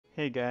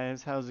Hey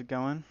guys, how's it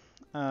going?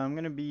 I'm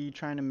going to be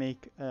trying to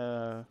make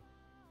a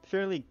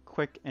fairly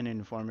quick and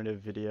informative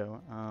video.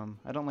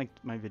 I don't like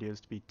my videos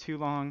to be too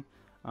long,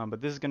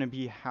 but this is going to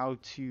be how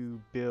to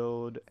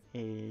build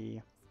a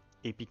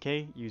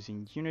APK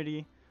using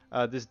Unity.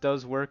 This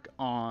does work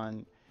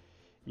on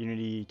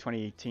Unity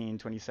 2018,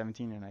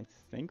 2017, and I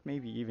think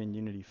maybe even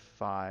Unity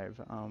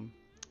 5.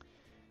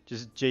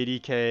 Just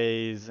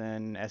JDKs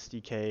and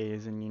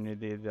SDKs and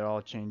Unity, they're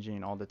all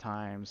changing all the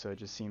time, so it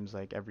just seems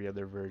like every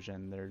other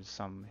version there's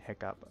some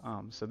hiccup.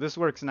 So this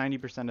works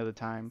 90% of the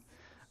time.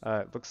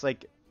 It looks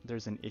like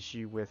there's an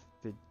issue with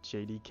the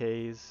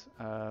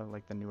JDKs,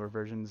 like the newer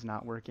versions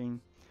not working.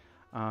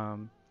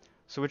 Um,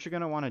 so what you're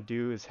going to want to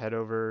do is head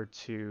over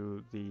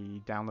to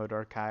the download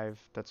archive.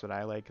 That's what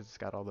I like because it's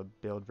got all the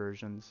build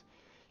versions.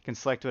 You can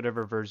select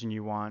whatever version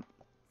you want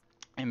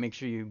and make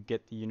sure you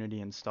get the Unity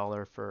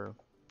installer for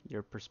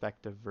your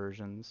perspective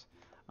versions.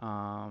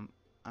 I'm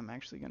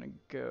actually gonna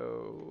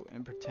go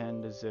and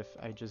pretend as if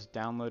I just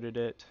downloaded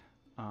it.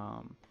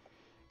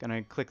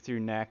 Gonna click through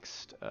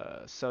next,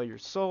 sell your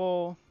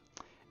soul,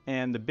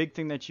 and the big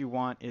thing that you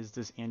want is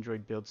this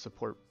Android build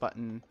support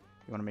button.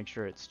 You want to make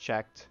sure it's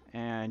checked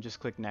and just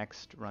click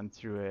next, run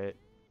through it,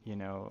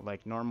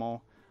 like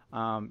normal.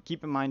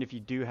 Keep in mind if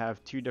you do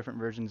have two different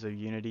versions of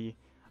Unity,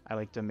 I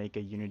like to make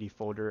a Unity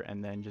folder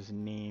and then just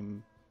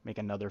make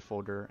another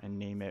folder and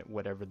name it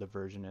whatever the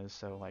version is.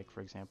 So like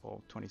for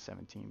example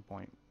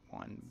 2017.1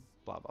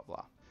 blah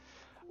blah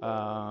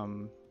blah.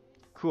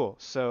 Cool.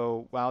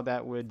 So while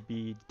that would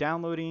be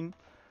downloading,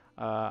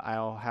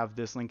 I'll have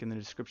this link in the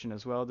description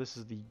as well. This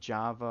is the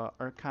Java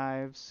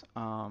archives.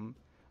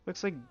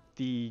 Looks like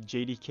the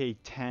JDK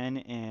 10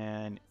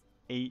 and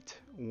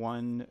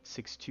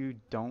 8.162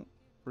 don't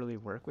really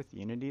work with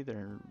Unity.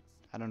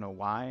 I don't know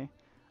why.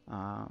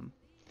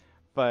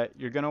 But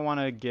you're going to want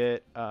to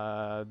get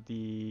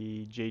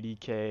the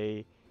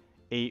JDK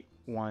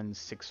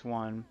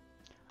 8.161.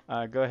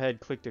 Go ahead,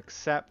 click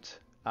accept.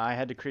 I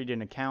had to create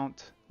an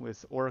account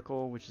with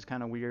Oracle, which is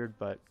kind of weird,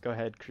 but go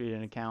ahead, create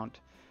an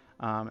account.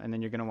 And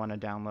then you're going to want to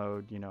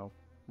download,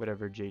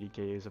 whatever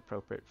JDK is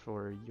appropriate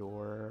for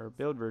your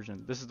build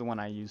version. This is the one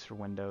I use for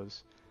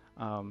Windows.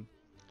 Going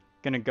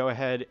to go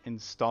ahead,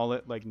 install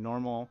it like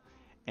normal,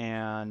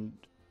 and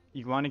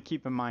you want to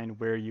keep in mind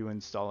where you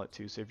install it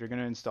to. So if you're going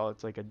to install it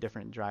to like a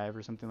different drive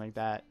or something like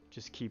that,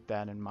 just keep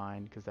that in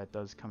mind because that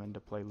does come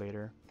into play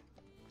later.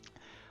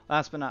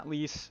 Last but not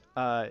least,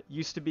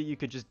 used to be you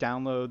could just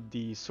download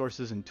the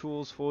sources and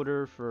tools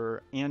folder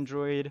for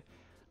Android.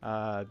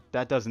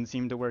 That doesn't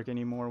seem to work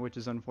anymore, which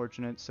is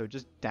unfortunate. So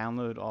just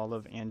download all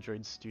of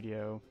Android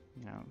Studio.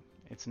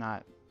 It's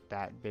not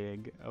that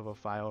big of a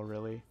file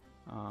really.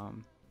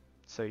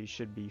 So you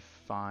should be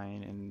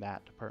fine in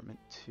that department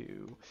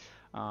too.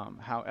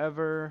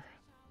 However,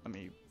 let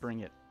me bring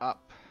it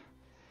up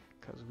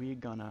because we're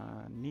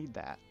gonna need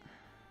that.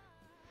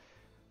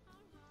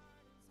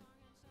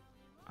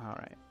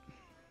 Alright,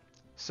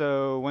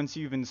 so once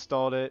you've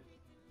installed it,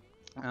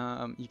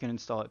 you can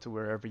install it to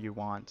wherever you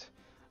want.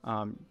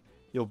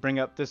 You'll bring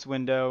up this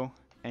window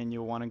and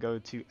you'll want to go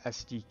to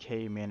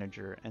Sdk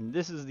Manager, and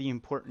this is the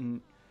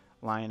important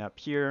line up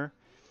here.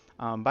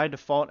 By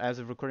default, as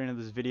of recording of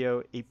this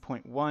video,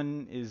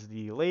 8.1 is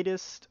the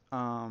latest.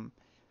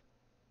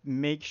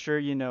 Make sure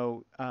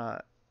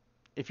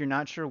if you're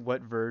not sure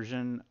what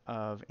version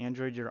of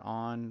Android you're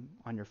on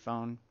your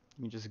phone,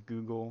 you can just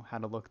Google how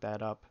to look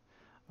that up.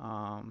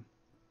 I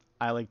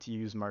like to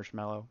use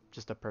Marshmallow,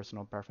 just a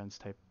personal preference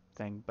type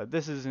thing, but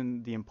this is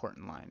in the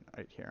important line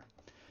right here.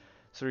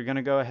 So we're going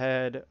to go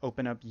ahead,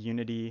 open up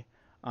Unity.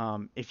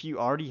 If you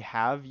already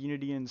have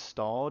Unity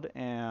installed,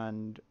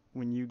 and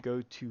when you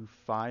go to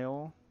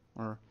File,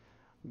 or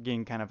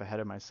getting kind of ahead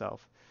of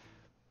myself,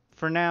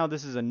 for now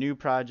this is a new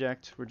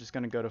project. We're just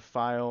going to go to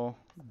File,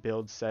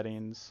 Build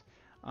Settings,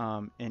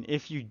 and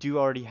if you do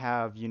already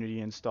have Unity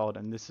installed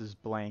and this is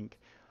blank,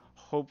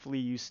 hopefully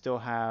you still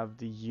have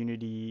the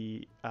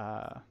Unity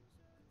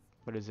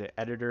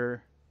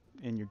editor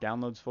in your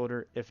downloads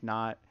folder. If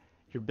not,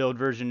 your build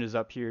version is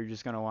up here. You're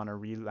just going to want to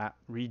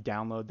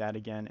re-download that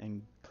again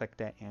and click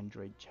that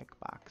Android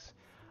checkbox.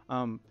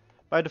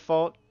 By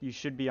default, you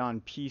should be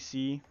on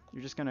PC.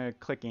 You're just going to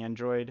click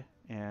Android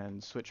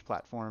and switch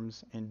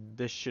platforms, and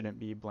this shouldn't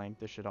be blank.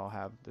 This should all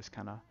have this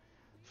kind of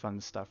fun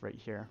stuff right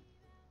here.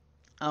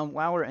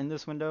 While we're in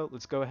this window,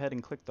 let's go ahead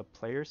and click the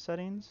player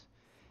settings,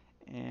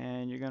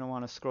 and you're going to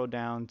want to scroll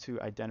down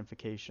to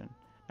identification.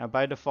 Now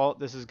by default,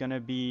 this is going to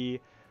be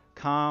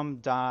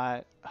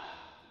I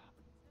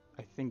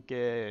think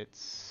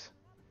it's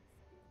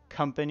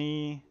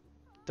company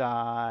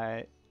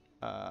dot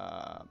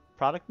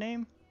product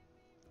name.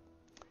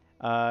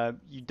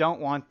 You don't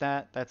want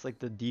that. That's like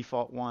the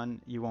default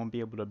one. You won't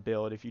be able to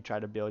build. If you try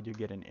to build, you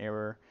get an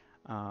error.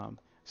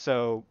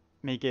 So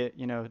make it,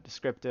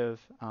 descriptive.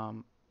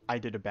 I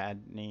did a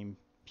bad name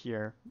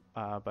here,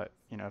 but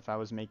if I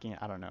was making,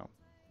 I don't know,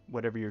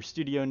 whatever your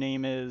studio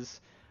name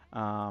is,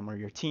 or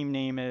your team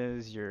name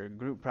is, your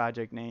group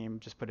project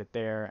name, just put it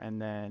there,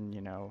 and then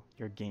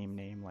your game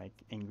name like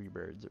Angry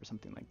Birds or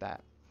something like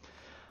that.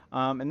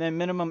 And then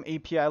minimum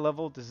API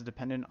level, this is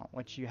dependent on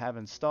what you have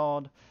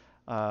installed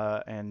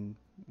and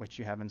what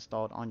you have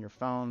installed on your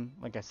phone.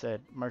 Like I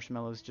said,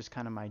 Marshmallow is just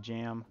kind of my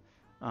jam.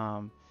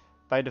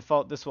 By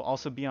default, this will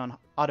also be on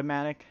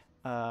automatic.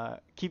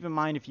 Keep in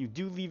mind, if you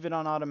do leave it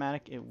on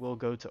automatic, it will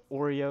go to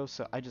Oreo.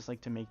 So I just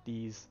like to make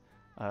these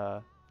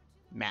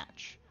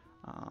match.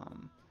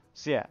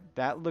 So yeah,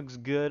 that looks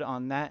good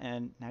on that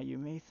end. Now you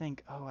may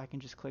think, oh, I can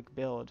just click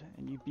build,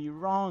 and you'd be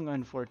wrong,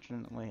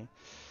 unfortunately.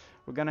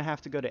 We're gonna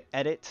have to go to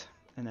edit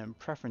and then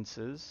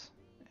preferences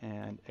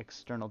and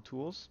external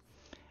tools.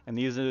 And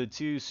these are the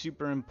two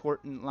super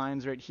important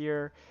lines right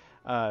here.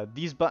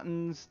 These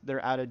buttons,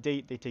 they're out of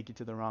date. They take you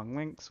to the wrong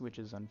links, which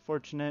is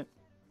unfortunate.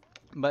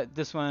 But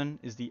this one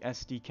is the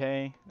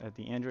SDK,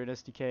 the Android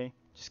SDK.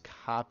 Just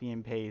copy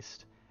and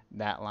paste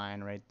that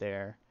line right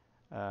there.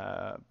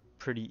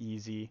 Pretty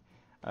easy.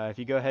 If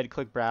you go ahead and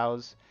click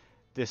browse,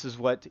 this is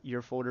what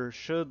your folder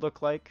should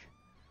look like.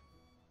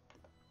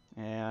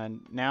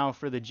 And now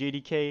for the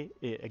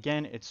JDK,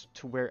 again, it's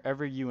to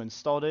wherever you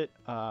installed it.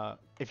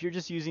 If you're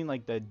just using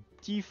like the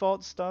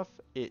default stuff,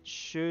 it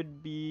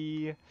should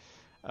be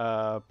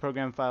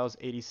program files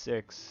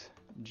 86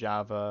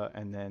 Java,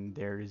 and then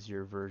there is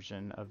your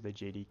version of the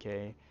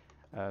JDK.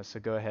 So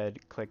go ahead,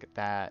 click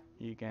that.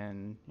 You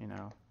can,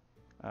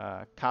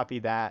 copy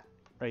that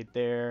right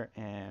there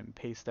and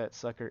paste that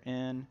sucker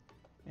in,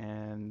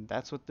 and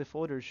that's what the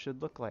folders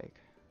should look like.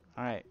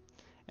 All right.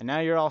 And now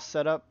you're all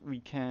set up. We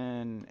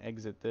can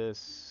exit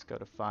this, go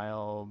to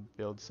File,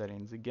 Build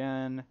Settings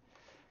again,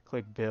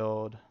 click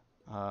Build.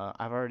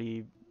 I've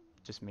already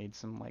just made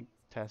some like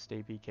test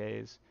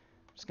APKs.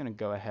 I'm just gonna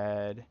go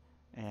ahead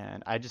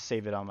and I just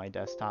save it on my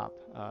desktop.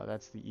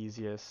 That's the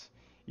easiest.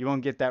 You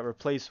won't get that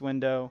replace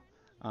window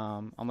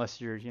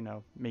unless you're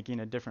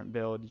making a different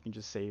build. You can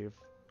just save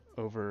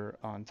over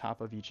on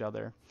top of each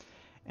other.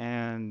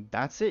 And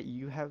that's it.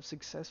 You have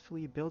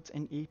successfully built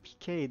an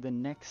APK. The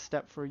next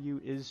step for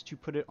you is to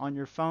put it on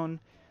your phone.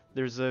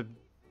 There's a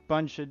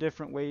bunch of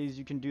different ways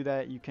you can do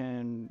that. You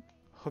can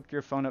hook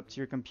your phone up to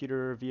your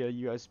computer via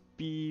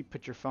USB,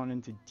 put your phone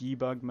into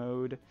debug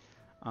mode,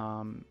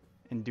 and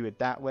do it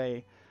that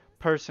way.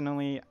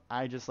 Personally,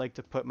 I just like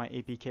to put my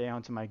APK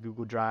onto my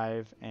Google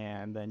Drive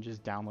and then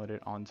just download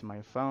it onto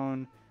my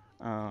phone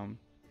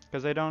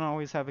because I don't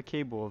always have a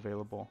cable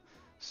available.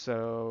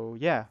 So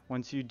yeah,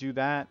 once you do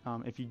that,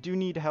 if you do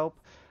need help,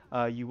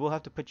 you will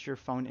have to put your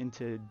phone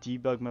into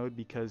debug mode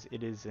because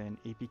it is an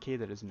APK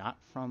that is not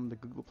from the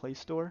Google Play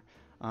Store.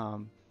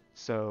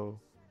 So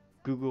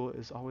Google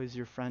is always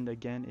your friend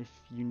again if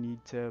you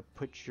need to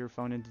put your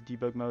phone into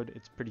debug mode.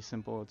 It's pretty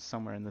simple. It's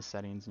somewhere in the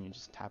settings and you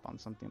just tap on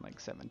something like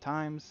 7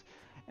 times.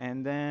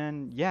 And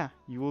then yeah,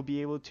 you will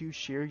be able to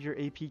share your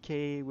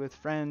APK with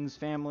friends,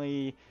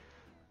 family,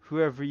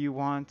 whoever you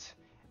want.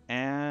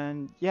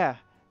 And yeah,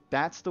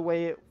 that's the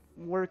way it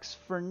works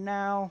for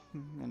now.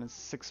 In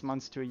 6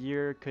 months to a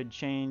year, could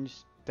change.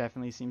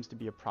 Definitely seems to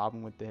be a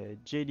problem with the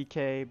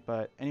JDK.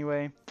 But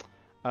anyway,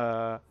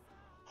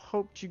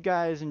 hope you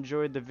guys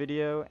enjoyed the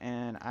video,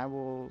 and I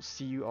will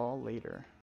see you all later.